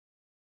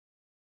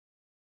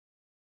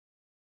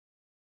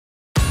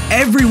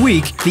Every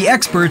week, the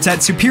experts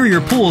at Superior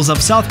Pools of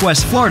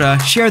Southwest Florida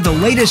share the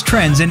latest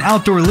trends in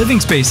outdoor living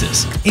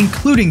spaces,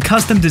 including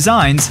custom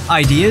designs,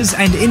 ideas,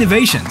 and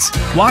innovations.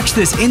 Watch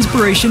this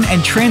inspiration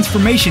and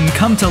transformation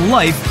come to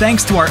life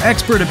thanks to our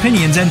expert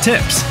opinions and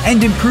tips,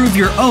 and improve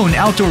your own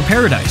outdoor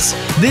paradise.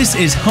 This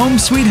is Home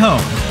Sweet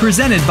Home,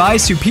 presented by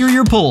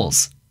Superior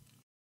Pools.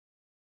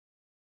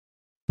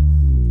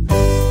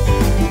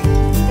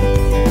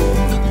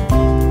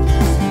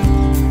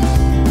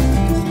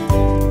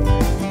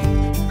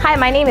 Hi,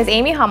 my name is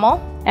Amy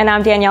Hummel. And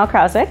I'm Danielle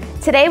Krawczyk.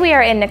 Today we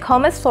are in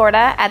Nokomis,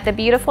 Florida at the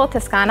beautiful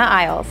Toscana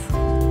Isles.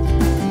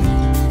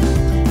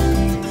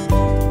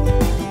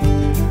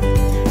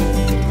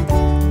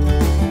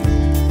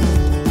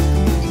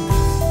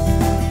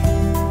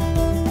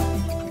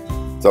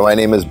 So my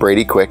name is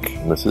Brady Quick,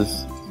 and this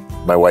is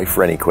my wife,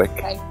 Rennie Quick.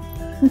 Hi.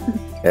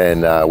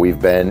 And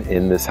we've been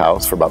in this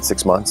house for about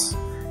 6 months.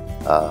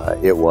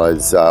 It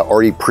was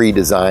already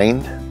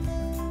pre-designed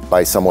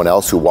by someone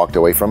else who walked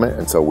away from it,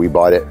 and so we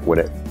bought it when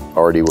it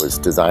already was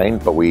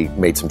designed, but we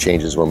made some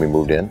changes when we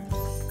moved in.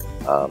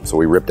 So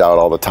we ripped out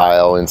all the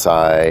tile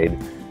inside,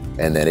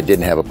 and then it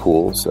didn't have a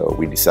pool, so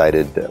we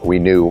decided, we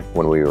knew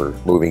when we were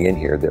moving in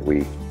here that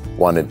we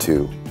wanted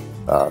to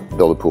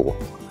build a pool.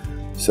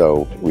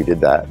 So we did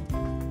that.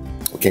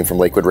 We came from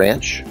Lakewood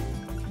Ranch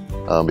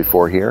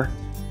before here,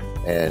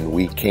 and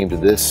we came to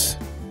this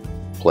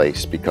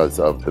place because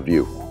of the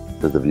view,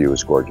 because the view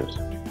is gorgeous.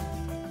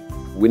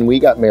 When we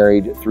got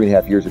married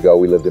 3.5 years ago,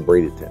 we lived in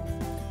Bradenton,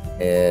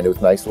 and it was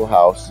a nice little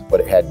house, but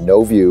it had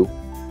no view.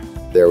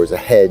 There was a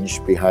hedge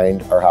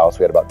behind our house.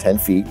 We had about 10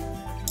 feet.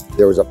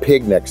 There was a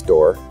pig next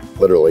door,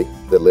 literally,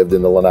 that lived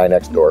in the lanai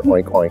next door,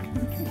 oink, oink.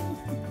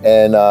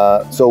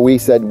 And so we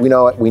said, you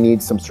know what, we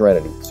need some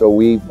serenity. So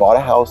we bought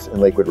a house in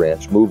Lakewood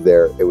Ranch, moved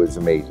there. It was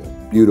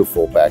amazing.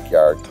 Beautiful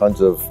backyard,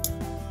 tons of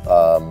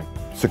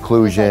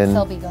seclusion. It was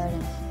like Selby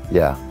Gardens.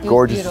 Yeah, It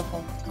gorgeous, was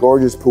beautiful.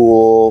 gorgeous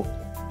pool,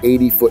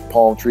 80-foot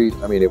palm trees.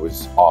 I mean, it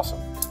was awesome.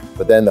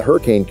 But then the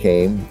hurricane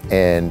came,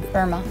 and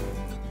Irma.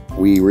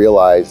 we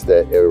realized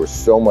that there was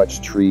so much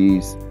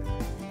trees,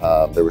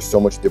 there was so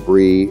much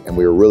debris, and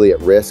we were really at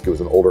risk. It was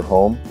an older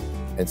home.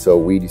 And so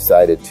we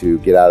decided to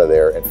get out of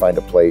there and find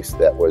a place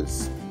that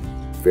was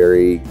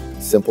very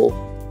simple,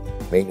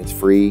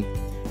 maintenance-free,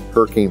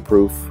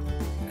 hurricane-proof.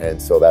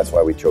 And so that's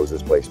why we chose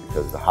this place,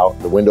 because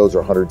the windows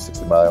are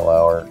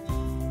 160-mile-an-hour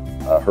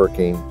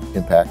hurricane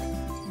impact.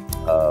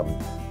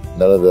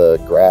 None of the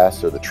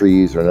grass or the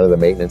trees or none of the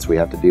maintenance we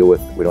have to deal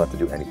with. We don't have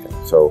to do anything.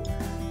 So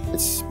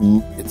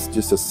it's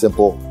just a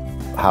simple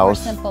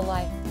house. More simple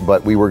life.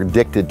 But we were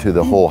addicted to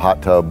the whole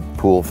hot tub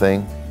pool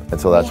thing.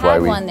 And so that's why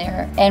we had one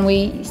there, and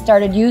we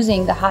started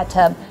using the hot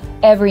tub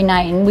every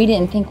night, and we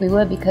didn't think we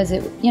would because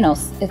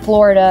it's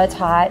Florida, it's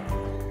hot.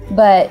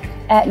 But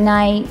at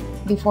night,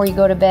 before you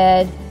go to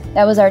bed,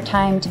 that was our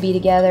time to be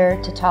together,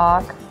 to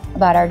talk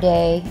about our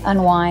day,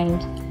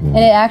 unwind. And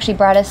it actually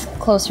brought us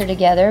closer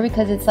together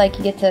because it's like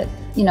you get to,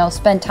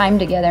 spend time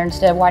together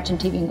instead of watching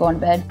TV and going to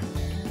bed.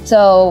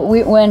 So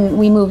when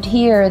we moved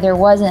here, there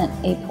wasn't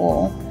a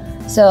pool.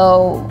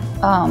 So,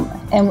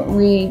 and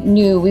we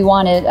knew we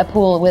wanted a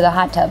pool with a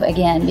hot tub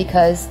again,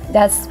 because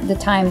that's the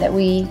time that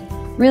we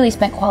really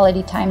spent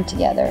quality time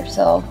together.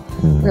 So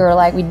we were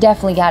like, we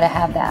definitely got to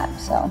have that.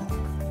 So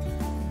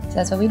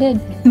that's what we did.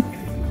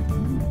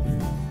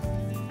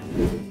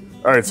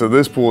 All right, so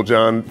this pool,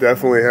 John,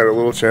 definitely had a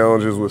little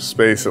challenges with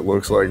space, it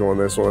looks like, on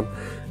this one.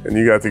 And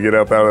you got to get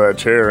up out of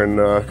that chair and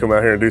come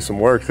out here and do some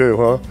work too,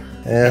 huh?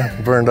 Yeah,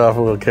 burned off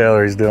a little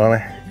calories doing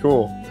it.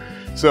 Cool.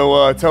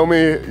 So tell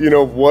me,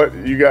 what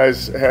you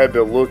guys had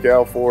to look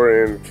out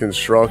for in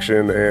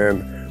construction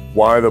and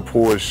why the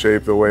pool is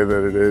shaped the way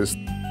that it is.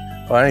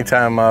 Well,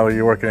 anytime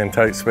you're working in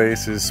tight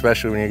spaces,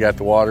 especially when you got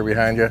the water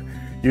behind you,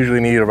 you usually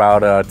need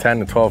about 10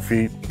 to 12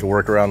 feet to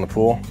work around the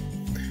pool.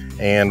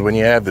 And when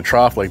you have the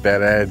trough like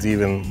that, it adds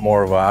even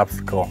more of an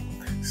obstacle.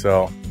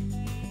 So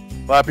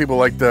a lot of people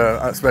like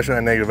to, especially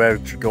on negative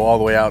edge, go all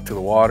the way out to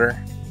the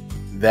water.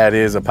 That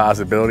is a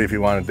possibility if you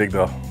want to dig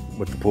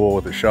with the pool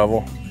with a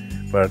shovel.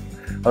 But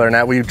other than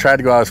that, we tried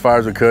to go out as far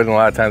as we could, and a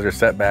lot of times there's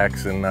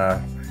setbacks and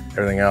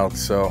everything else.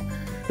 So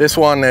this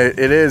one, it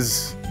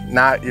is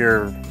not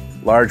your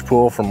large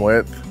pool from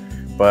width,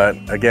 but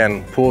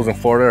again, pools in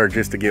Florida are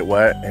just to get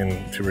wet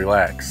and to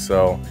relax.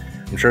 So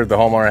I'm sure if the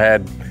homeowner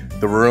had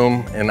the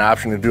room and the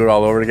option to do it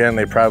all over again,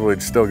 they probably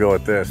would still go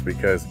with this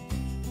because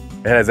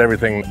it has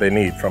everything they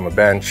need, from a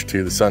bench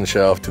to the sun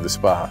shelf to the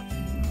spa.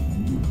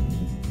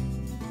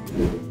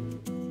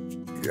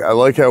 I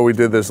like how we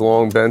did this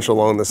long bench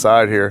along the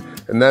side here,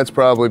 and that's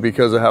probably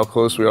because of how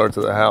close we are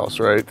to the house,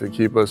 right? To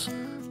give us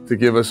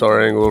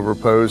our angle of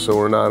repose so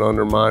we're not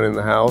undermining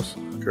the house.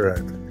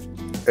 Correct.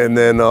 And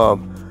then,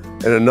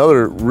 and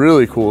another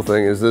really cool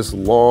thing is this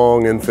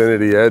long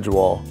infinity edge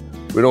wall.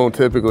 We don't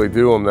typically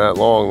do them that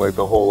long, like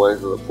the whole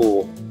length of the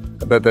pool.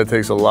 I bet that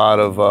takes a lot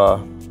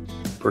of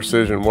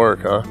precision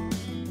work, huh?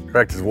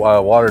 Correct,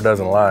 water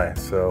doesn't lie,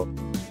 so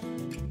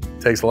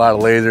it takes a lot of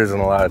lasers and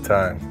a lot of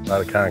time, a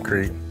lot of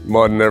concrete.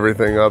 Mudding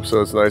everything up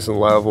so it's nice and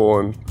level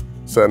and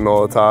setting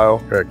all the tile.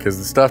 Correct, because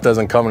the stuff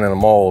doesn't come in a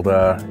mold.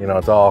 You know,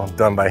 it's all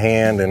done by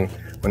hand, and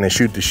when they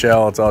shoot the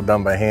shell, it's all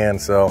done by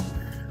hand. So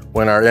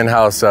when our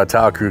in-house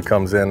tile crew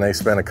comes in, they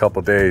spend a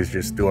couple days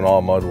just doing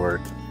all mud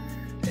work.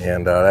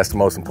 And that's the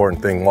most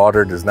important thing.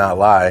 Water does not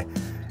lie,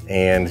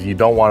 and you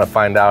don't want to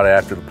find out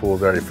after the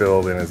pool's already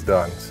filled and it's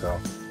done. So,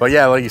 but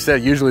yeah, like you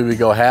said, usually we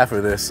go half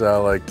of this,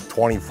 like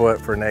 20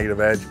 foot for negative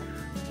edge.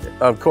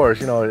 Of course,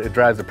 you know, it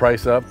drives the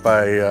price up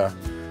by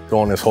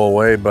going this whole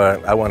way,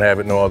 but I wouldn't have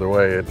it no other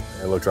way.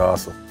 It looks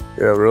awesome.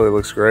 Yeah, it really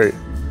looks great.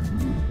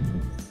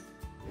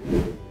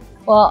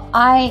 Well,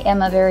 I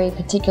am a very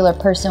particular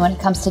person when it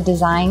comes to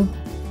design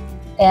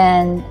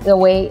and the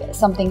way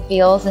something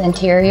feels, the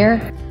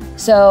interior.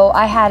 So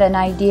I had an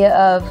idea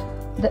of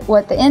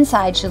what the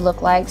inside should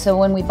look like. So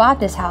when we bought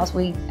this house,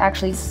 we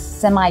actually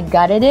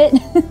semi-gutted it,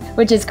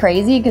 which is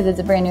crazy because it's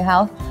a brand new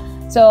house.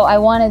 So I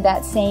wanted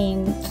that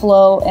same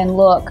flow and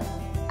look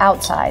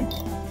outside.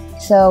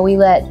 So we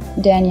let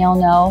Danielle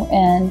know,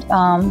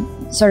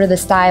 and sort of the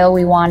style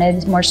we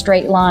wanted, more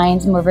straight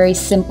lines, more very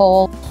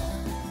simple.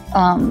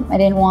 I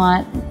didn't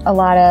want a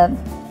lot of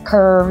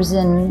curves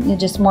and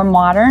just more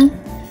modern.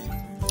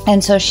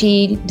 And so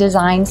she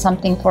designed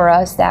something for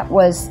us that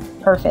was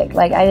perfect.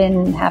 Like, I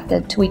didn't have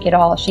to tweak it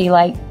all. She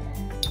like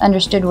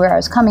understood where I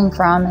was coming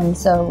from, and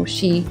so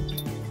she,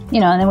 you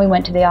know, and then we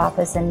went to the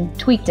office and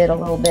tweaked it a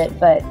little bit,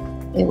 but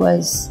it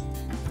was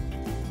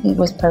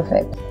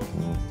perfect.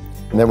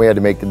 And then we had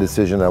to make the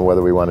decision on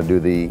whether we want to do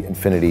the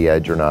infinity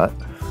edge or not.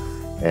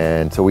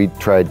 And so we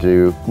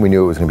knew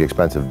it was going to be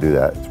expensive to do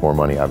that. It's more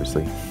money,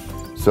 obviously.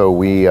 So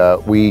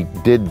we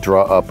did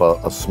draw up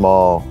a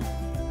small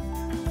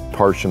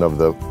portion of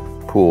the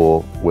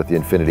pool with the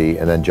infinity,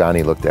 and then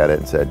Johnny looked at it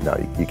and said, no,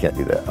 you can't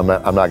do that. I'm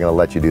not going to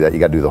let you do that. You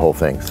got to do the whole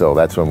thing. So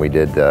that's when we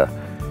did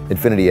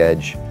infinity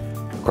edge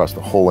across the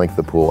whole length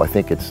of the pool. I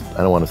think it's, I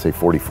don't want to say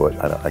 40 foot.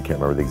 I can't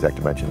remember the exact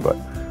dimension, but,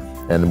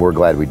 and we're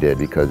glad we did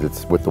because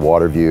it's with the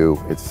water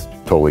view. It's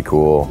totally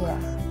cool. Yeah.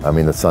 I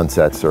mean, the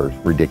sunsets are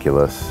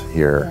ridiculous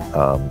here.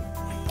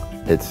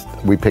 Yeah.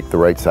 We picked the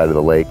right side of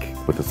the lake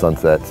with the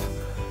sunsets.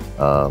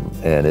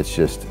 And it's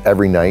just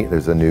every night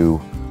there's a new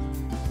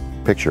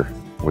picture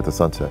with the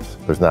sunsets.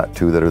 There's not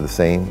two that are the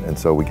same, and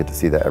so we get to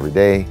see that every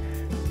day.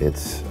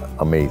 It's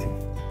amazing.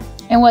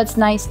 And what's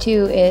nice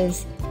too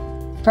is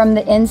from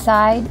the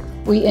inside,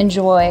 we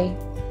enjoy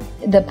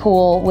the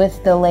pool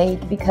with the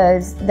lake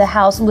because the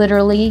house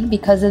literally,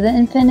 because of the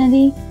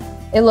infinity,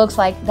 it looks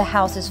like the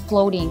house is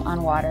floating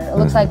on water. It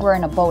looks like we're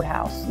in a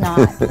boathouse, not,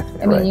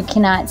 I mean, you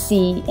cannot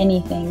see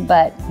anything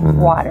but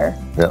water.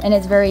 Yep. And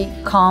it's very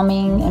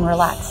calming and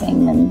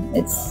relaxing, and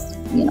it's,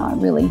 you know, I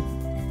really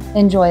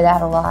enjoy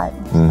that a lot.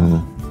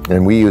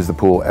 And we use the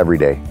pool every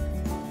day.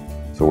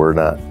 So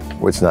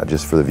it's not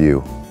just for the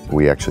view.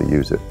 We actually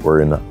use it.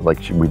 We're in the, like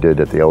we did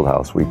at the old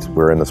house,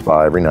 we're in the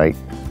spa every night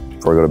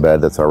before we go to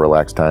bed. That's our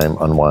relaxed time,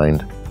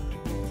 unwind,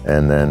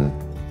 and then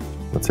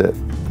that's it.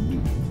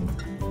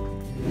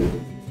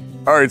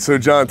 All right, so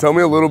John, tell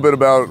me a little bit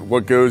about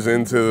what goes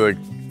into like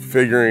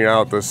figuring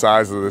out the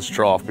size of this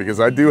trough, because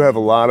I do have a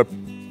lot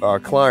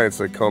of clients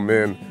that come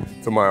in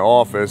to my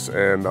office,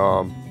 and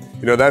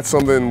you know, that's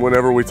something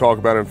whenever we talk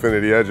about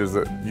infinity edges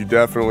that you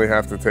definitely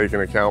have to take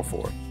an account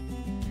for.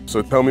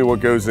 So tell me what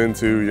goes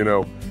into, you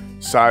know,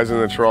 sizing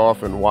the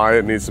trough and why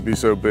it needs to be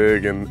so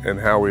big and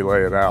how we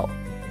lay it out.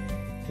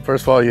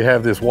 First of all, you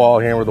have this wall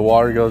here where the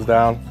water goes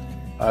down.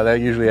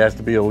 That usually has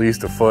to be at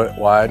least 1 foot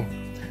wide.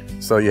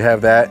 So you have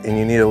that, and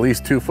you need at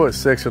least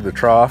 2'6" of the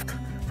trough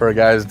for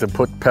guys to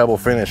put pebble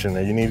finish in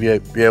there. You need to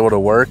be able to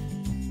work.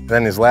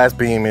 Then his last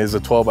beam is a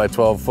 12 by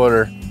 12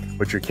 footer,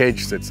 which your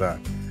cage sits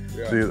on.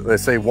 Yeah. So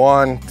let's say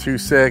 1, 2,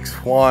 6,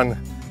 1,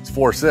 it's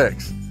 4,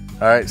 6.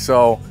 All right,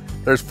 so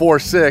there's 4,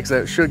 6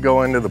 that should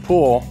go into the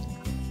pool,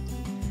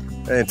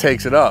 and it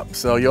takes it up.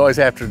 So you always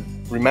have to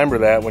remember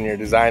that when you're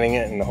designing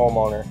it in the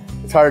homeowner.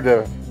 It's hard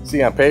to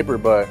see on paper,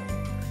 but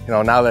you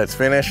know, now that it's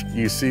finished,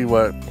 you see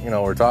what, you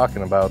know, we're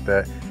talking about,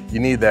 that you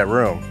need that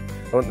room.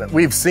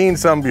 We've seen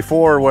some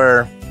before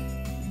where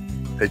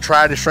they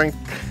try to shrink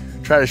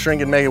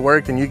and make it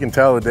work, and you can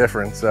tell the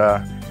difference.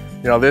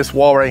 You know, this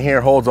wall right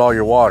here holds all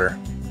your water.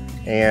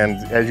 And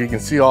as you can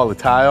see all the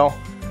tile,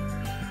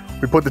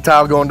 we put the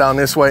tile going down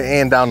this way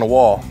and down the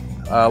wall.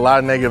 A lot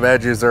of negative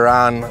edges are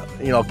on,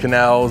 you know,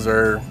 canals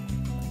or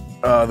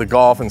the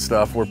Gulf and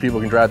stuff where people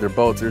can drive their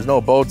boats. There's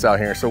no boats out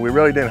here, so we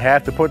really didn't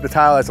have to put the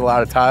tile. That's a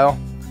lot of tile,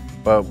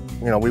 but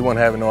you know, we wouldn't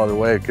have it no other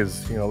way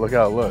because, you know, look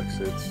how it looks.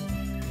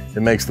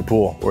 It makes the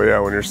pool. Well, yeah,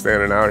 when you're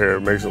standing out here,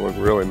 it makes it look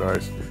really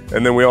nice.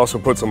 And then we also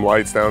put some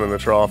lights down in the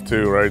trough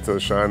too, right, to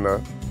shine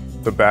the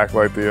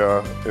backlight the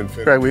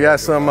infinity. Right, we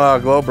got some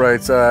glow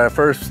brights.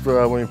 First,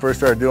 when we first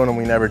started doing them,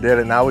 we never did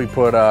it. Now we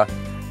put, I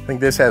think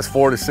this has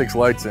 4 to 6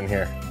 lights in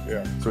here.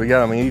 Yeah. So we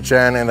got them in each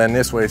end and then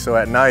this way. So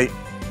at night,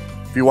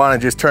 if you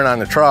want to just turn on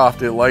the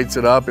trough, it lights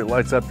it up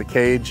the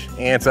cage,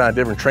 and it's on a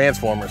different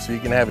transformer. So you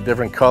can have a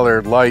different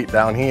colored light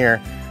down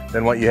here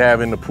than what you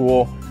have in the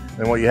pool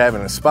and what you have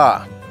in the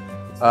spa.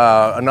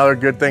 Another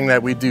good thing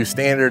that we do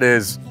standard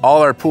is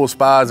all our pool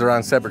spas are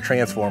on separate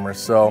transformers.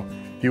 So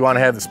If you want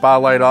to have the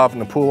spotlight off and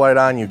the pool light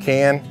on, you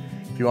can.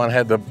 If you want to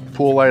have the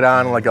pool light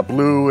on like a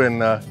blue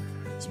and the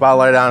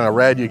spotlight on a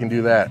red, you can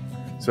do that.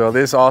 So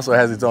this also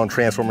has its own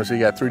transformer. So you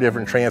got 3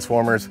 different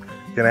transformers.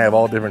 You're gonna have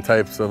all different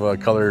types of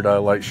colored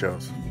light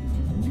shows.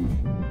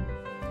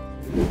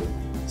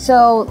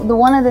 So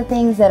one of the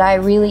things that I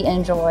really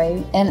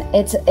enjoy, and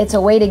it's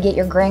a way to get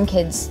your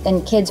grandkids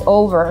and kids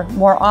over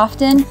more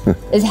often,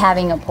 is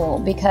having a pool,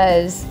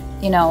 because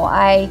you know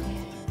I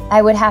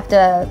would have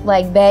to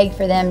like beg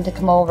for them to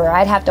come over.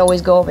 I'd have to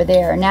always go over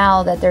there.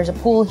 Now that there's a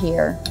pool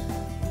here,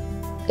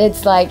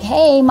 it's like,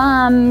 hey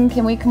Mom,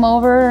 can we come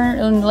over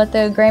and let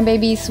the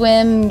grandbaby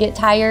swim and get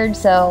tired?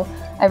 So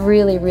I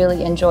really,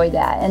 really enjoyed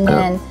that. And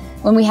then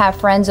when we have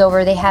friends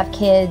over, they have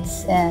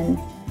kids, and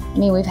I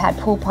mean, we've had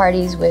pool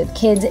parties with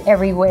kids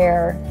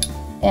everywhere,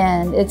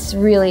 and it's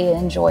really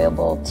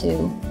enjoyable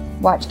to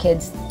watch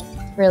kids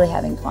really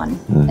having fun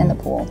in the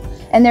pool.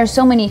 And there's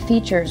so many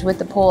features with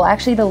the pool.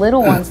 Actually, the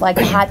little ones like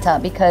the hot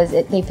tub, because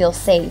they feel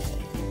safe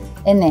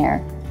in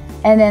there.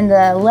 And then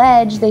the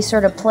ledge, they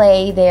sort of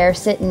play there,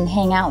 sit and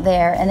hang out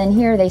there. And then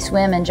here they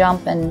swim and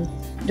jump and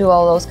do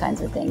all those kinds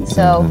of things.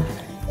 So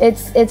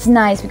it's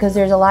nice because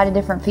there's a lot of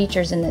different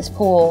features in this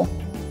pool.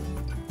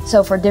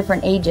 So for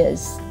different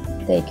ages,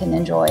 they can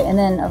enjoy. And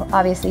then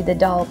obviously the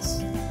adults,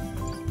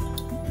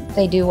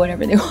 they do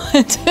whatever they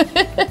want.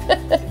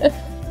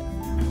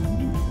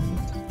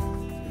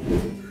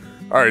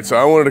 All right, so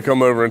I wanted to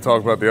come over and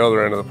talk about the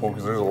other end of the pool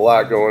because there's a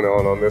lot going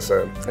on this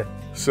end.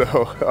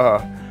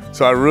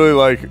 So I really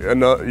like a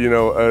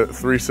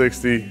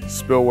 360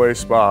 spillway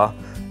spa,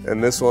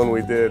 and this one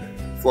we did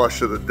flush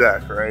to the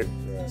deck, right?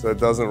 Yeah. So it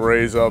doesn't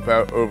raise up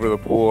out over the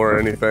pool or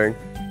anything.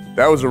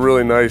 That was a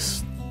really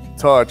nice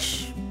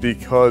touch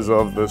because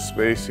of the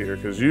space here,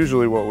 because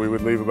usually what we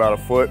would leave about a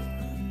foot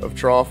of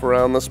trough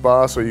around the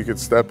spa so you could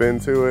step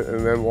into it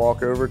and then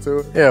walk over to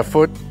it. Yeah, a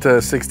foot to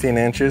 16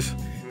 inches.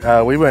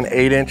 We went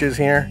 8 inches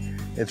here.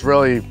 It's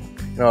really,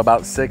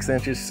 about 6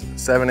 inches,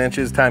 7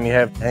 inches time you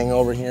have to hang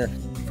over here.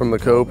 From the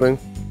coping?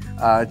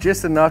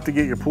 Just enough to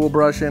get your pool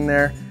brush in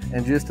there,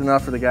 and just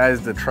enough for the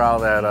guys to trowel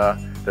that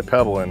the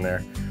pebble in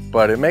there.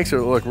 But it makes it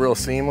look real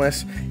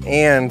seamless.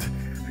 And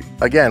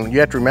again, you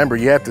have to remember,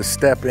 you have to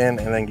step in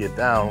and then get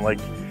down. Like,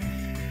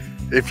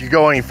 if you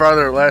go any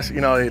farther or less,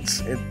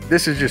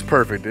 this is just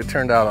perfect. It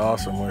turned out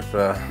awesome with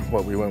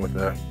what we went with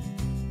that.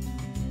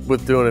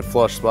 With doing it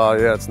flush spa,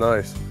 yeah, it's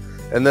nice.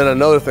 And then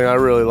another thing I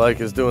really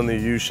like is doing the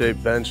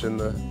U-shaped bench in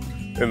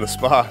the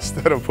spa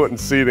instead of putting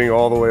seating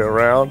all the way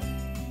around.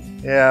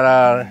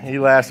 Yeah, he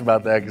laughs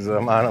about that because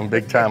I'm on them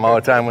big time all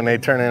the time. When they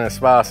turn in a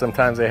spa,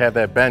 sometimes they have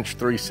that bench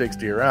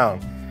 360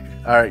 around.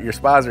 All right, your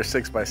spas are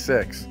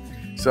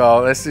 6x6.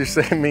 So let's just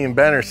say me and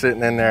Ben are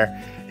sitting in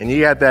there, and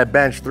you got that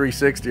bench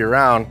 360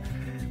 around,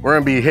 we're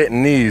gonna be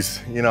hitting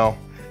knees,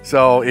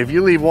 So if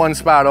you leave one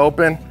spot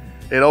open,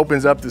 it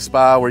opens up the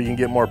spa where you can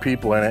get more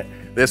people in it.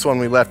 This one,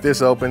 we left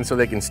this open so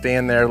they can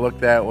stand there, look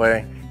that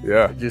way.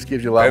 Yeah. It just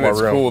gives you a lot more room.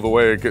 And it's cool the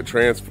way it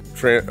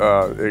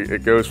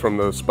it goes from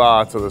the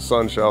spa to the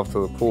sun shelf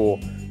to the pool.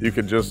 You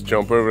could just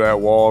jump over that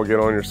wall, get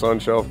on your sun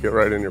shelf, get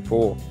right in your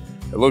pool.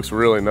 It looks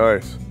really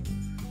nice.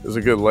 It's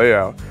a good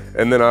layout.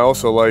 And then I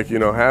also like,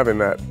 having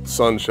that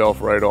sun shelf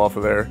right off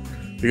of there,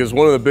 because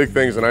one of the big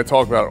things, and I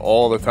talk about it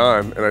all the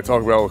time, and I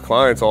talk about it with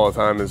clients all the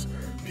time, is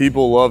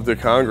people love to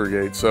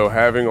congregate. So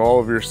having all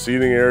of your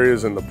seating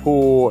areas in the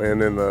pool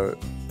and in the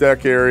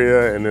deck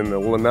area and in the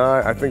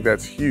lanai, I think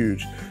that's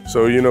huge.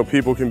 So,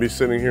 people can be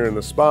sitting here in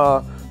the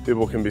spa,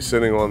 people can be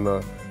sitting on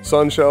the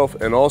sun shelf,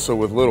 and also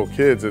with little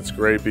kids, it's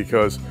great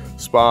because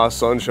spa,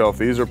 sun shelf,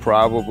 these are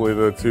probably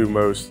the 2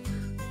 most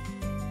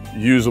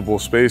usable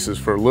spaces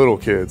for little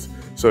kids.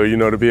 So,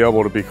 to be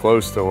able to be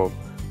close to them,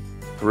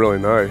 it's really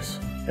nice.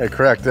 Yeah,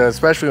 correct.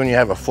 Especially when you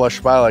have a flush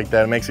spa like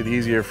that, it makes it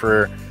easier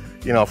for,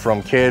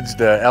 from kids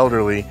to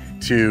elderly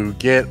to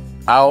get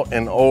out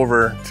and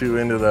over to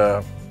into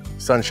the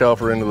sun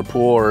shelf or into the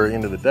pool or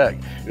into the deck.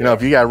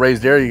 If you got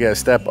raised area, you got to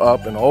step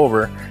up and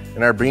over,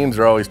 and our beams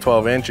are always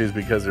 12 inches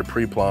because they're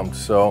pre-plumbed.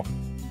 So,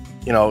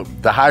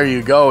 the higher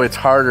you go, it's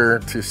harder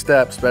to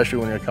step, especially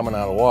when you're coming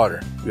out of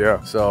water.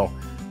 Yeah. So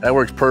that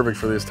works perfect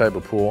for this type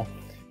of pool.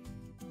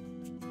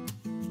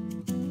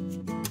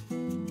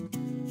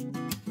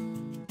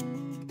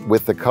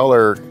 With the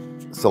color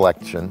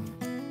selection,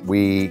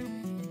 we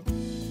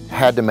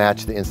had to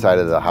match the inside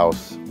of the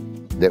house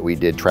that we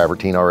did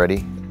travertine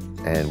already.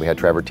 And we had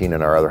travertine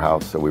in our other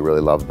house, so we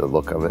really loved the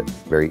look of it.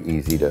 Very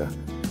easy to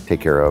take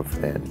care of,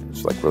 and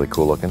it's like really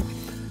cool looking.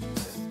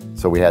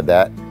 So we had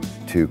that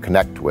to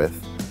connect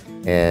with.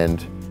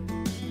 And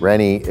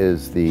Rennie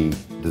is the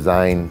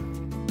design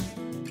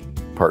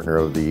partner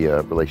of the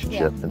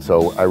relationship. Yeah. And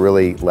so I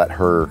really let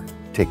her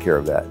take care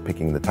of that,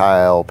 picking the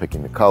tile,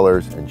 picking the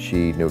colors, and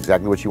she knew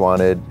exactly what she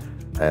wanted,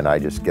 and I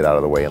just get out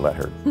of the way and let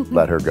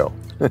her go.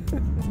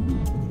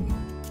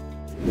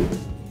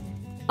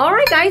 All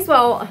right, guys,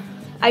 well,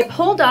 I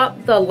pulled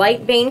up the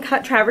light vein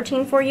cut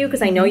travertine for you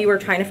because I know you were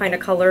trying to find a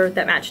color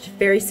that matched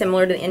very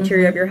similar to the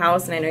interior of your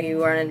house, and I know you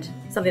wanted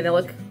something that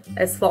looked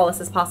as flawless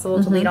as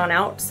possible to lead on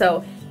out.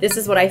 So this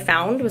is what I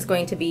found was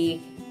going to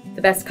be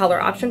the best color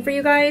option for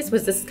you guys.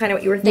 Was this kind of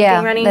what you were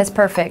thinking, Rennie? Yeah, that's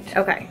perfect.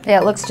 Okay. Yeah,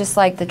 it looks just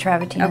like the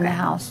travertine in the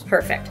house.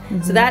 Perfect.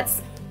 So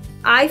that's,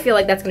 I feel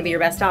like that's going to be your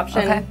best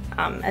option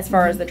as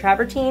far as the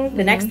travertine.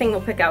 The next thing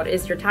we'll pick out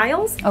is your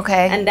tiles.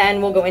 Okay. And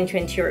then we'll go into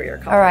interior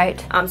color. All right.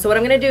 So what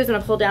I'm going to do is I'm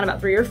going to pull down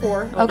about 3 or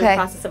 4. And we'll do a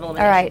process of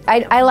elimination. All right.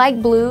 I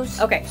like blues.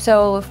 Okay.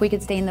 So if we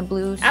could stay in the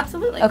blues.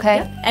 Absolutely. Okay.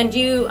 Yep. And do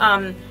you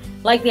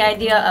like the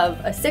idea of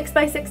a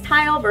 6x6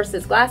 tile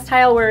versus glass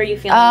tile? Where are you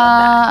feeling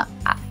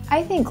with that?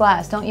 I think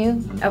glass, don't you?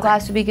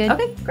 Glass would be good.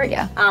 Okay, great.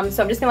 Yeah.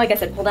 So I'm just gonna, like I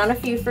said, pull down a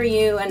few for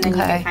you, and then you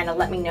can kind of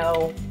let me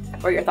know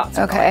where your thoughts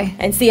are going,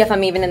 and see if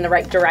I'm even in the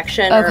right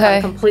direction or if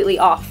I'm completely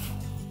off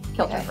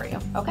kilter for you.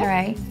 Okay. All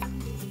right.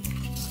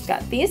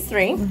 Got these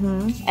 3,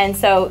 and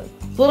so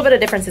a little bit of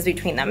differences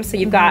between them. So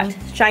you've got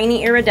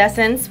shiny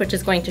iridescence, which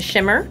is going to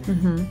shimmer.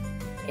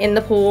 In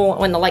the pool,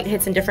 when the light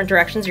hits in different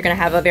directions, you're going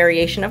to have a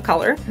variation of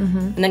color.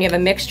 And then you have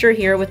a mixture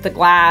here with the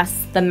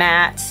glass, the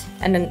matte,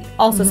 and then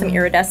also some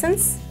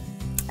iridescence.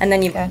 And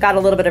then you've got a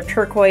little bit of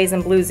turquoise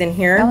and blues in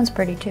here. That one's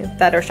pretty too.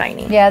 That are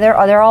shiny. Yeah,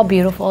 they're all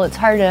beautiful. It's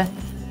hard to.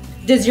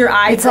 Does your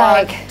eye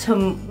draw to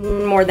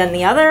more than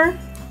the other?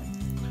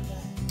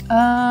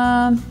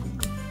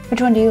 Which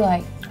one do you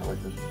like? I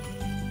like this.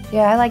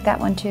 Yeah, I like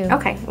that one too.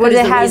 Okay. What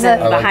is the reason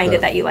behind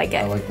it that you like it?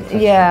 I like the texture.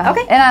 Yeah.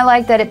 Okay. And I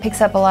like that it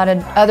picks up a lot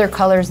of other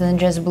colors than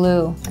just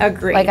blue.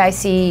 Agreed. Like I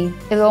see,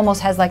 it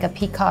almost has like a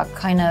peacock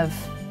kind of.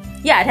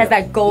 Yeah, it has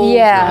that gold.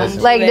 Yeah,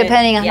 to like it.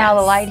 depending on how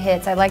the light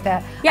hits, I like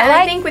that. Yeah,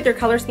 I think with your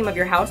color scheme of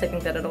your house, I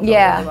think that it'll go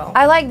really well.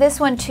 I like this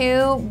one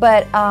too,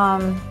 but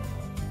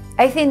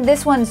I think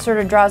this one sort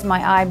of draws my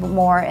eye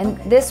more, and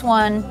this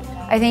one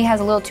I think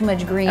has a little too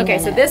much green. Okay, in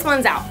so it. this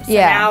one's out. So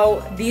now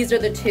these are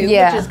the 2,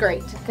 which is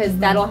great because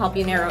that'll help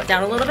you narrow it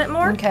down a little bit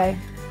more. Okay.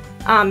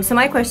 So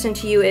my question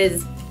to you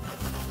is,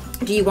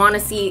 do you want to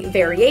see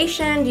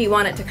variation? Do you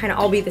want it to kind of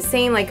all be the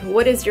same? Like,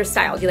 what is your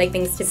style? Do you like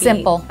things to be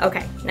simple?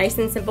 Okay, nice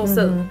and simple.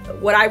 So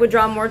what I would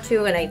draw more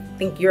to, and I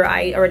think your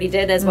eye already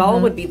did as well,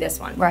 would be this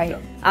one. Right.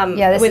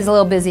 Yeah, this is a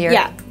little busier.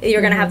 Yeah,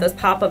 you're gonna have those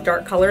pop of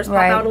dark colors pop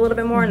out a little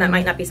bit more, and that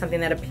might not be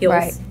something that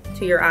appeals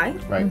to your eye.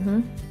 Right.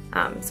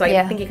 So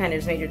I think you kind of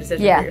just made your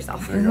decision for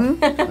yourself. There you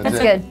go. That's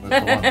good.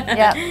 That's the one.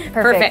 Yeah,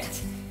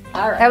 perfect.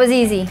 All right. That was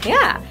easy.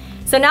 Yeah.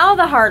 So now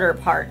the harder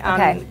part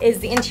is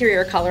the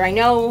interior color. I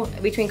know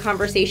between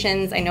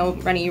conversations, I know,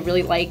 Rennie, you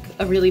really like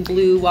a really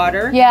blue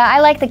water. Yeah, I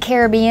like the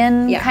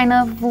Caribbean kind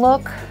of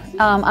look.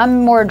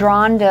 I'm more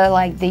drawn to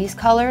like these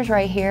colors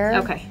right here.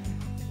 Okay.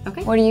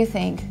 Okay. What do you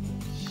think?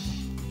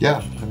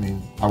 Yeah, I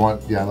mean, we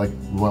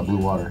want blue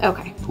water.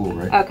 Okay. Pool,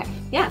 right? Okay.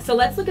 Yeah, so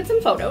let's look at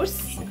some photos.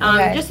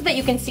 Just so that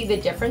you can see the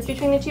difference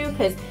between the two,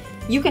 because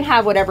you can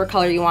have whatever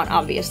color you want,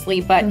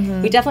 obviously, but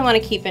we definitely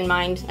want to keep in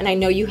mind, and I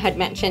know you had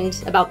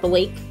mentioned about the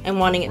lake and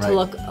wanting it to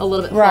look a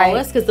little bit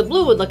flawless, because the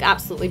blue would look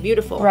absolutely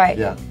beautiful. Right.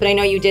 Yeah. But I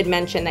know you did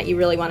mention that you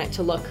really want it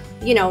to look,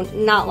 you know,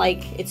 not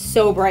like it's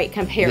so bright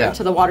compared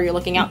to the water you're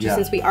looking out to,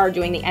 since we are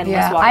doing the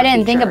endless water I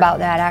didn't think feature. about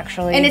that,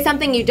 actually. And it's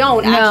something you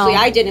don't, actually.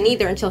 I didn't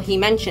either until he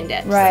mentioned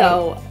it. Right.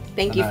 So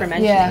thank you for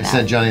mentioning I that.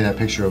 sent Johnny that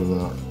picture of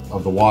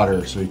the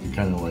water so you could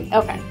kind of like.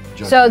 Okay.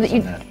 So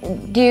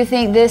do you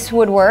think this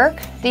would work?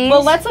 These?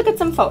 Well, let's look at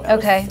some photos.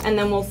 Okay. And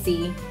then we'll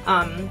see. So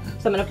I'm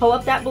going to pull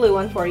up that blue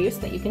one for you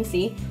so that you can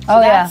see.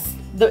 So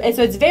So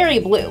so it's very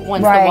blue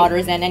once the water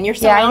is in, and your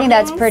surroundings. Yeah, I think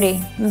that's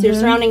pretty. So your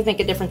surroundings make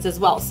a difference as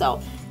well.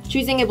 So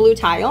choosing a blue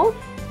tile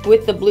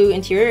with the blue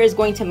interior is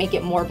going to make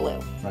it more blue.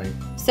 Right.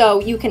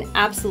 So you can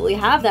absolutely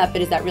have that,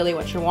 but is that really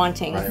what you're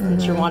wanting?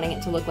 Right. You're wanting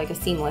it to look like a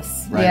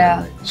seamless. Right,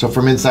 right. So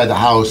from inside the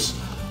house,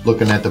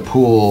 looking at the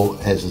pool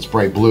as it's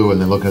bright blue, and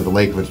then looking at the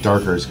lake if it's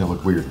darker, it's gonna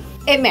look weird.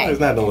 It may. It's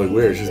not gonna look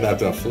weird. It's just not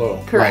gonna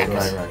flow. Correct.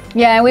 Right.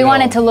 Yeah, and we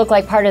want it to look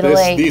like part of the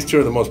lake. These two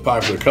are the most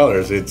popular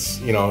colors. It's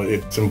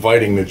it's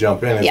inviting to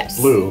jump in. It's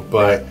blue,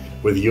 but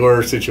with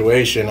your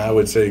situation, I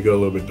would say go a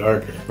little bit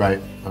darker. Right.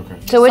 Okay.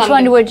 So which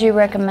one would you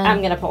recommend?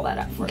 I'm gonna pull that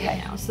up for you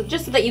now. So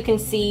just so that you can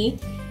see,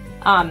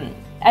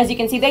 as you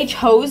can see, they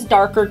chose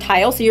darker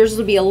tile, so yours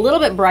will be a little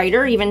bit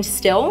brighter even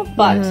still,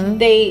 but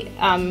they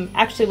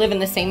actually live in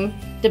the same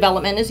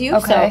development as you,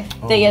 so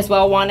they as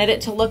well wanted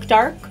it to look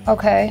dark.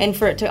 Okay. And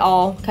for it to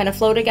all kind of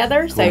flow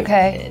together. So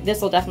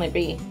this will definitely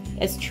be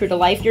as true to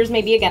life. Yours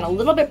may be, again, a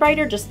little bit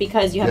brighter just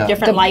because you have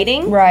different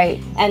lighting.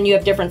 Right. And you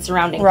have different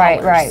surrounding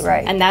colors.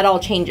 Right. And that all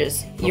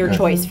changes your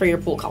choice for your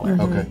pool color.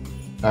 Okay.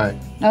 All right.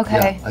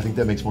 Okay. Yeah, I think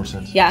that makes more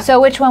sense. Yeah.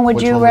 So which one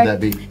would you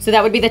recommend? Would that be? So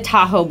that would be the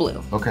Tahoe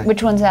blue. Okay.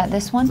 Which one's that?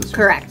 This one?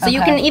 Correct. So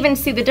you can even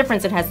see the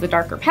difference. It has the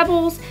darker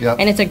pebbles,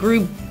 and it's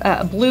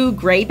a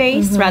blue-gray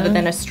base rather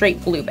than a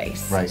straight blue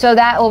base. Right. So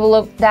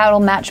that'll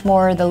match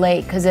more the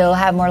lake because it'll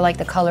have more like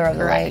the color of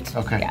the lake.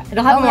 Okay. Yeah.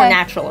 It'll have a more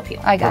natural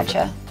appeal. I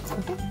gotcha.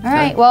 All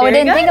right. Well, we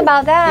didn't think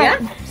about that.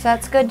 Yeah. So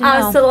that's good to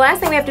know. So the last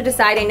thing we have to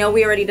decide, I know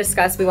we already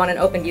discussed we want an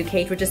open view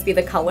cage would just be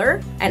the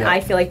color, and I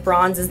feel like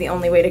bronze is the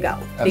only way to go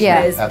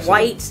because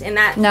white in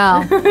that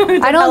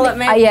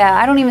development.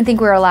 I don't even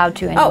think we're allowed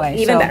to anyway.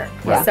 Oh, even better.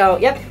 Yeah. So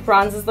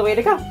bronze is the way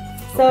to go.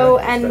 So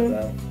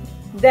and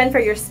then for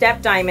your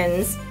step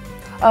diamonds.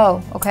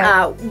 Oh,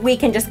 okay. We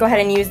can just go ahead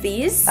and use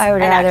these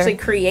and actually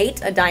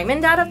create a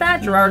diamond out of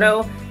that.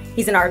 Gerardo,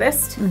 he's an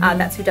artist.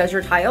 That's who does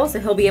your tile, so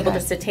he'll be able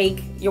just to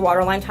take your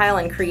waterline tile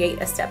and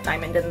create a step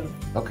diamond in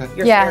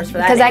your stairs for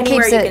that. Because that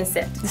Anywhere keeps you can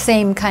sit. the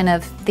same kind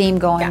of theme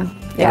going.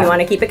 If you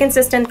want to keep it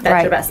consistent,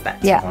 that's your best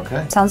bet. Yeah.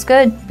 Okay. Sounds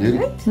good.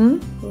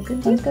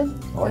 Sounds good.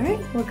 All right.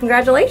 Well,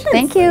 congratulations.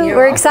 Thank you.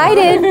 We're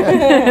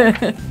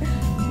excited.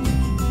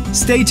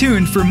 Stay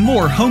tuned for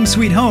more Home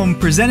Sweet Home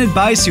presented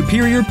by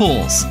Superior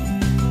Pools.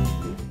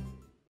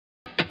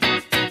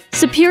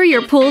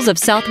 Superior Pools of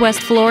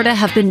Southwest Florida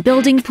have been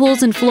building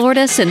pools in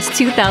Florida since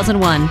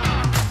 2001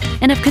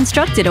 and have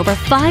constructed over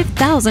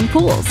 5,000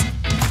 pools.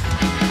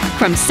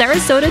 From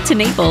Sarasota to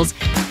Naples,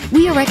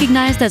 we are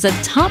recognized as a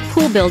top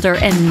pool builder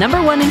and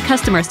 #1 in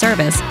customer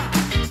service,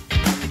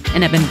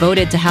 and have been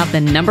voted to have the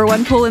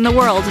 #1 pool in the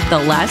world the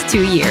last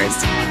 2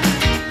 years.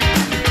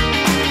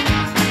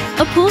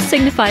 A pool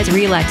signifies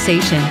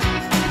relaxation,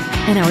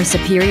 and our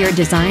superior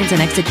designs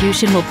and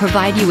execution will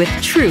provide you with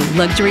true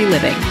luxury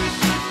living.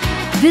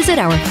 Visit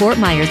our Fort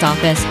Myers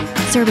office,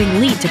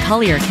 serving Lee to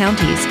Collier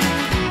counties,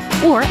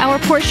 or our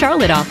Port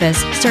Charlotte office,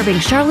 serving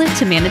Charlotte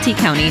to Manatee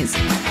counties.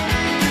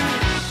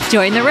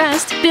 Join the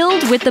rest.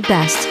 Build with the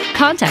best.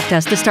 Contact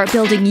us to start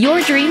building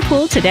your dream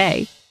pool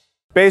today.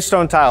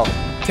 Baystone Tile,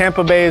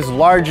 Tampa Bay's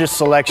largest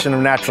selection of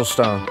natural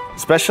stone.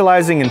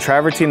 Specializing in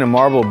travertine and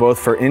marble both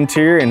for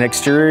interior and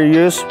exterior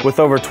use, with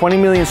over 20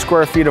 million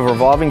square feet of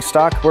revolving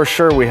stock, we're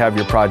sure we have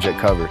your project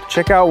covered.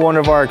 Check out one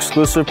of our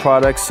exclusive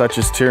products such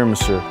as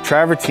tiramisu.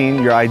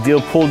 Travertine, your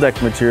ideal pool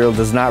deck material,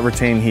 does not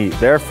retain heat.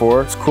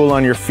 Therefore, it's cool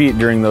on your feet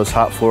during those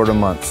hot Florida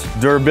months.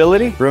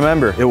 Durability?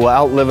 Remember, it will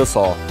outlive us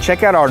all.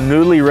 Check out our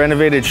newly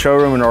renovated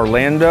showroom in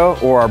Orlando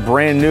or our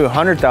brand new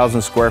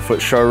 100,000 square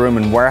foot showroom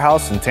and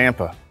warehouse in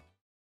Tampa.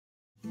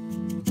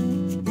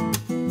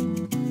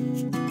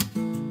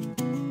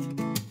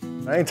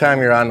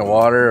 Anytime you're on the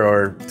water,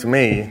 or to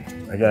me,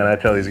 again, I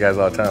tell these guys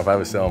all the time, if I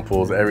was selling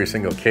pools, every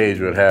single cage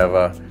would have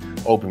a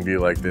open view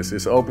like this.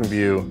 This open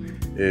view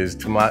is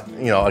to my,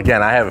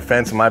 again, I have a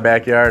fence in my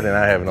backyard and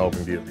I have an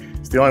open view.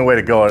 It's the only way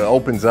to go. It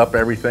opens up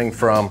everything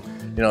from,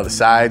 the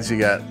sides, you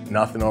got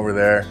nothing over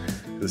there,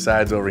 the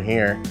sides over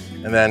here,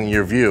 and then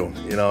your view,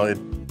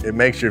 it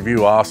makes your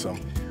view awesome.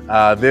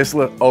 This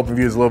open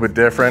view is a little bit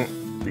different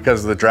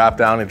because of the drop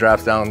down. It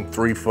drops down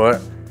 3 foot.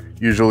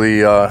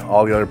 Usually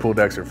all the other pool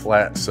decks are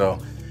flat. So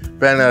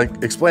Ben,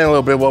 explain a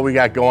little bit what we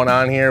got going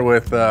on here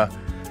with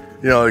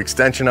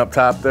extension up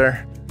top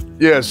there.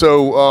 Yeah,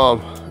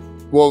 so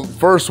well,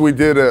 first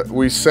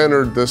we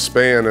centered the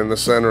span in the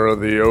center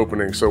of the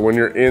opening. So when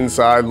you're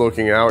inside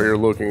looking out, you're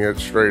looking at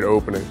straight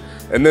opening.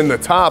 And then the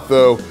top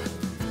though,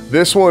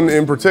 this one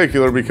in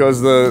particular, because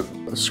the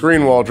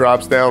screen wall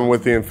drops down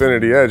with the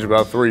infinity edge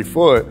about 3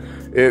 foot,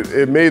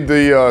 it made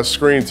the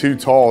screen too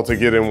tall to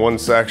get in one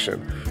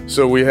section.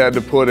 So we had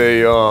to put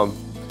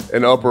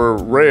an upper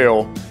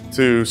rail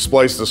to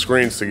splice the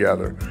screens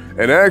together.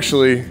 And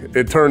actually,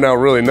 it turned out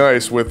really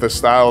nice with the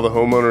style the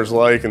homeowners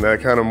like and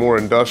that kind of more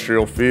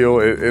industrial feel.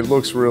 It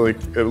looks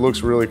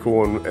really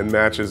cool and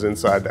matches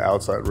inside to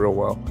outside real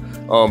well.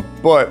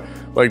 But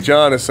like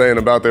John is saying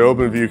about the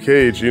open view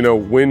cage,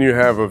 when you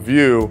have a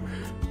view,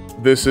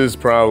 this is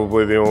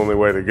probably the only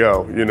way to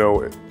go.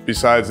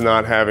 Besides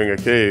not having a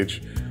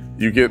cage,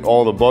 you get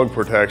all the bug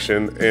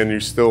protection and you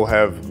still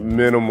have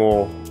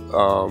minimal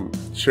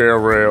chair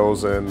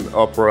rails and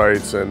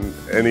uprights and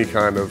any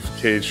kind of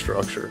cage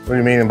structure. What do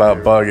you mean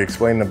about bug?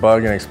 Explain the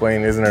bug and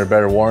explain, isn't there a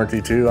better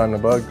warranty too on the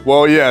bug?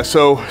 Well, yeah,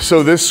 so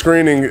this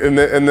screening, and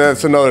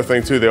that's another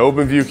thing too, the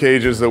open view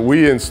cages that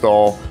we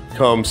install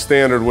come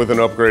standard with an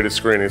upgraded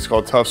screening. It's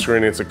called tough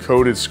screening. It's a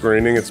coated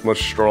screening. It's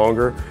much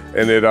stronger,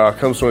 and it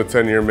comes with a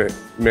 10-year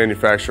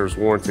manufacturer's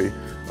warranty.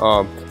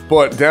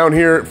 But down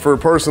here, for a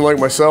person like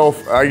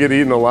myself, I get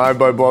eaten alive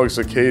by bugs.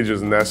 A cage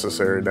is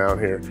necessary down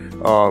here.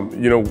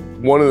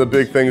 One of the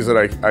big things that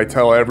I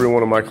tell every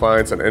one of my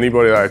clients and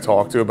anybody that I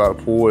talk to about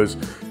a pool is,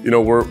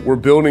 we're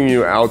building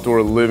you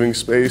outdoor living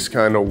space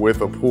kind of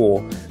with a pool.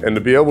 And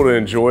to be able to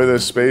enjoy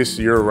this space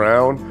year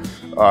round,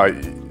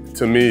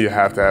 to me, you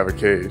have to have a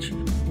cage.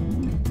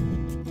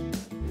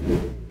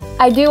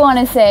 I do want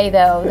to say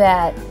though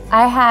that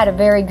I had a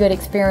very good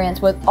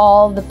experience with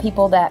all the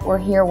people that were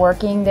here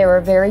working. They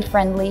were very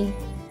friendly,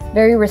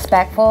 very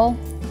respectful.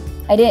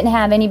 I didn't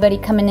have anybody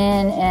coming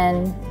in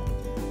and,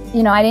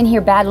 I didn't hear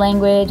bad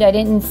language. I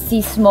didn't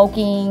see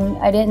smoking.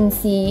 I didn't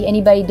see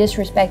anybody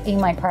disrespecting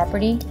my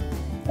property.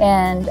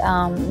 And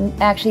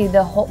actually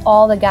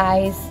all the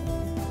guys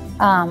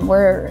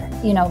were,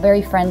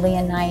 very friendly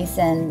and nice,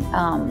 and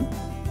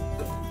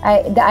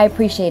I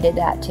appreciated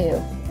that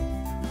too.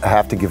 I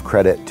have to give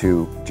credit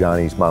to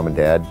Johnny's mom and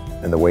dad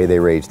and the way they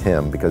raised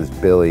him, because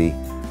Billy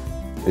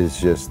is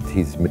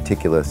he's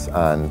meticulous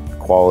on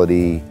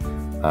quality,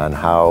 on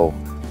how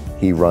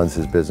he runs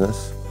his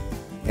business,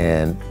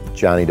 and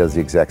Johnny does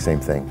the exact same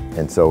thing.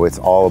 And so it's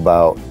all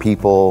about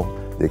people,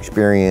 the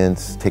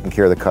experience, taking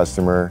care of the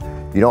customer.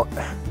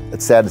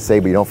 It's sad to say,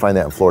 but you don't find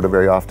that in Florida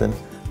very often,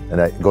 and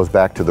that goes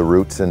back to the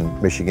roots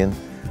in Michigan.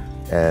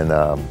 And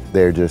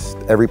they're just,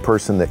 every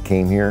person that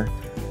came here,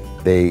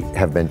 they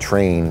have been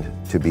trained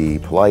to be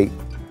polite,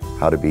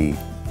 how to be,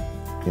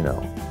 you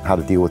know, how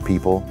to deal with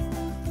people.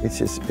 It's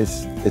just,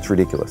 it's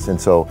ridiculous. And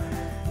so,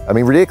 I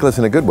mean, ridiculous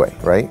in a good way,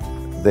 right?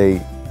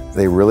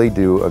 They really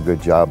do a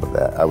good job of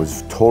that. I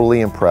was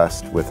totally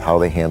impressed with how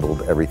they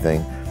handled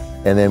everything.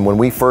 And then when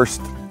we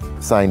first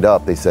signed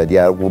up, they said,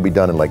 yeah, we'll be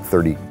done in like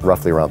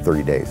roughly around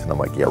 30 days. And I'm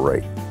like, yeah,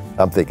 right.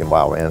 I'm thinking,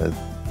 wow, man,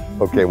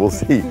 okay, we'll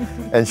see.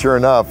 And sure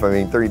enough, I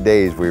mean, 30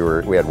 days,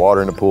 we had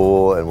water in the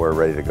pool and we're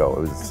ready to go.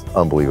 It was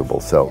unbelievable.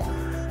 So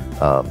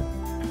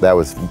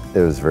it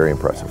was very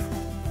impressive.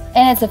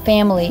 And it's a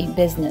family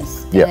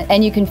business. Yeah.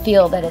 And you can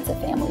feel that it's a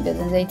family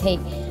business. They take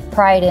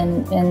pride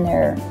in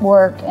their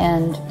work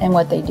and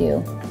what they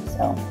do.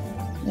 So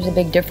there's a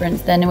big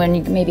difference than when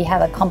you maybe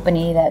have a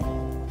company that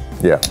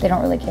they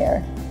don't really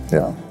care.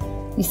 So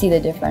you see the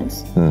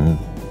difference. Mm-hmm.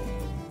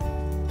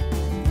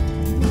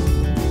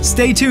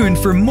 Stay tuned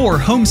for more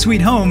Home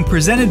Sweet Home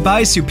presented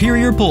by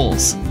Superior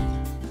Pools.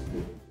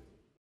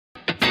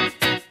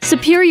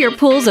 Superior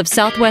Pools of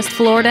Southwest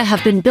Florida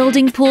have been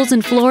building pools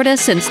in Florida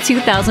since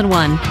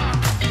 2001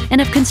 and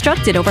have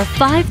constructed over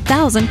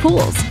 5,000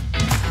 pools.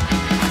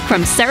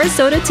 From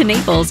Sarasota to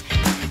Naples,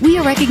 we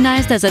are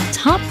recognized as a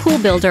top pool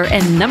builder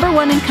and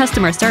 #1 in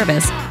customer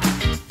service,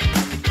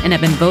 and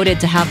have been voted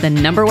to have the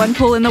 #1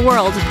 pool in the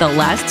world the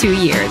last 2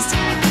 years.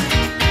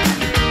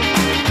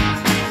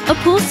 A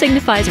pool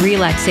signifies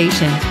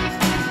relaxation,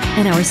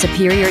 and our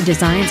superior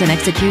designs and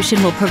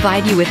execution will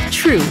provide you with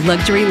true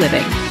luxury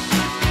living.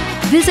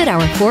 Visit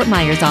our Fort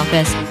Myers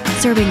office,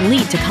 serving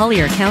Lee to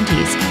Collier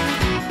counties,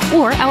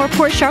 or our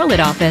Port Charlotte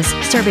office,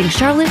 serving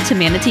Charlotte to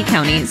Manatee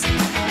counties.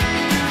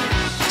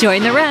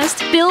 Join the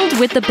rest. Build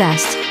with the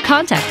best.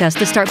 Contact us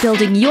to start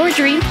building your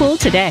dream pool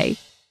today.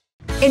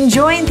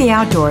 Enjoying the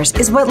outdoors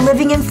is what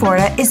living in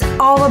Florida is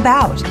all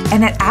about.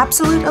 And at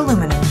Absolute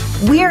Aluminum,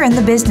 we are in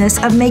the business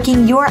of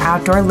making your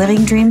outdoor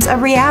living dreams a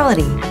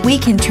reality. We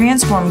can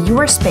transform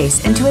your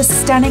space into a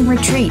stunning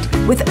retreat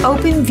with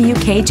open view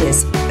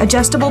cages,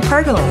 adjustable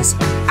pergolas,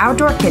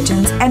 outdoor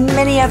kitchens, and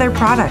many other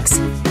products.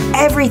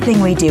 Everything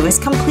we do is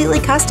completely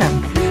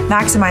custom,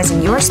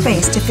 maximizing your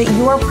space to fit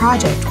your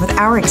project with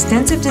our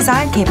extensive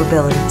design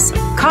capabilities.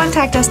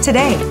 Contact us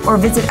today or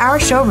visit our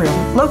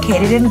showroom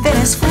located in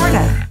Venice,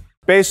 Florida.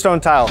 Baystone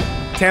Tile,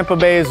 Tampa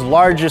Bay's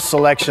largest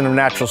selection of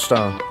natural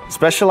stone.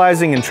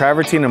 Specializing in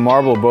travertine and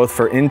marble both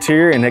for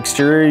interior and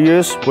exterior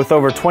use, with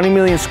over 20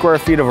 million square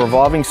feet of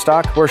revolving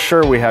stock, we're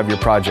sure we have your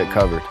project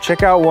covered.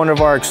 Check out one of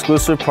our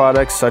exclusive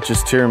products such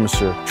as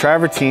tiramisu.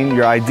 Travertine,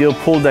 your ideal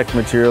pool deck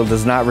material,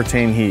 does not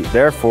retain heat.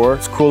 Therefore,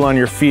 it's cool on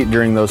your feet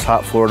during those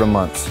hot Florida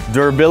months.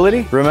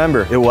 Durability?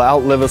 Remember, it will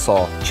outlive us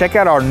all. Check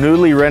out our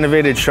newly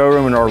renovated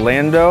showroom in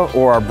Orlando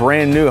or our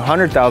brand new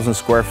 100,000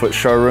 square foot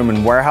showroom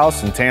and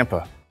warehouse in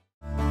Tampa.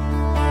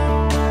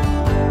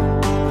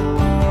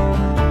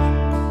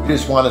 We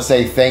just want to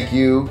say thank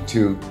you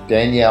to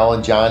Danielle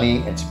and Johnny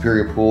and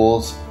Superior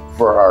Pools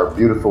for our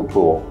beautiful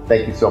pool.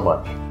 Thank you so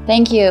much.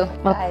 Thank you,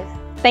 guys.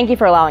 Thank you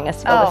for allowing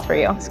us to build this for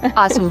you.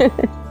 Awesome.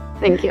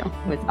 Thank you.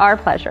 It's our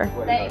pleasure.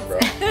 Thanks.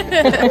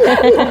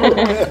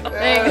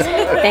 Thanks.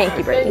 Thank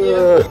you, Brittany.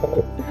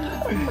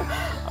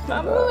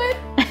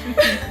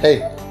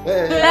 Hey.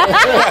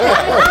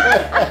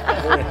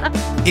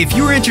 If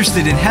you're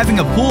interested in having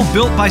a pool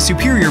built by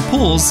Superior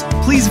Pools,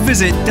 please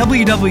visit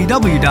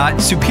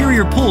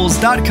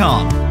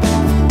www.superiorpools.com.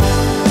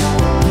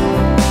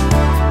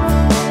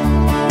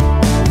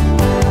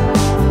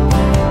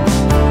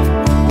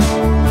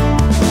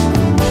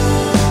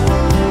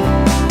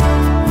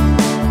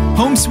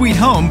 Home Sweet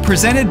Home,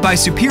 presented by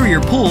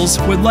Superior Pools,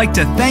 would like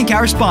to thank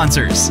our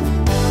sponsors.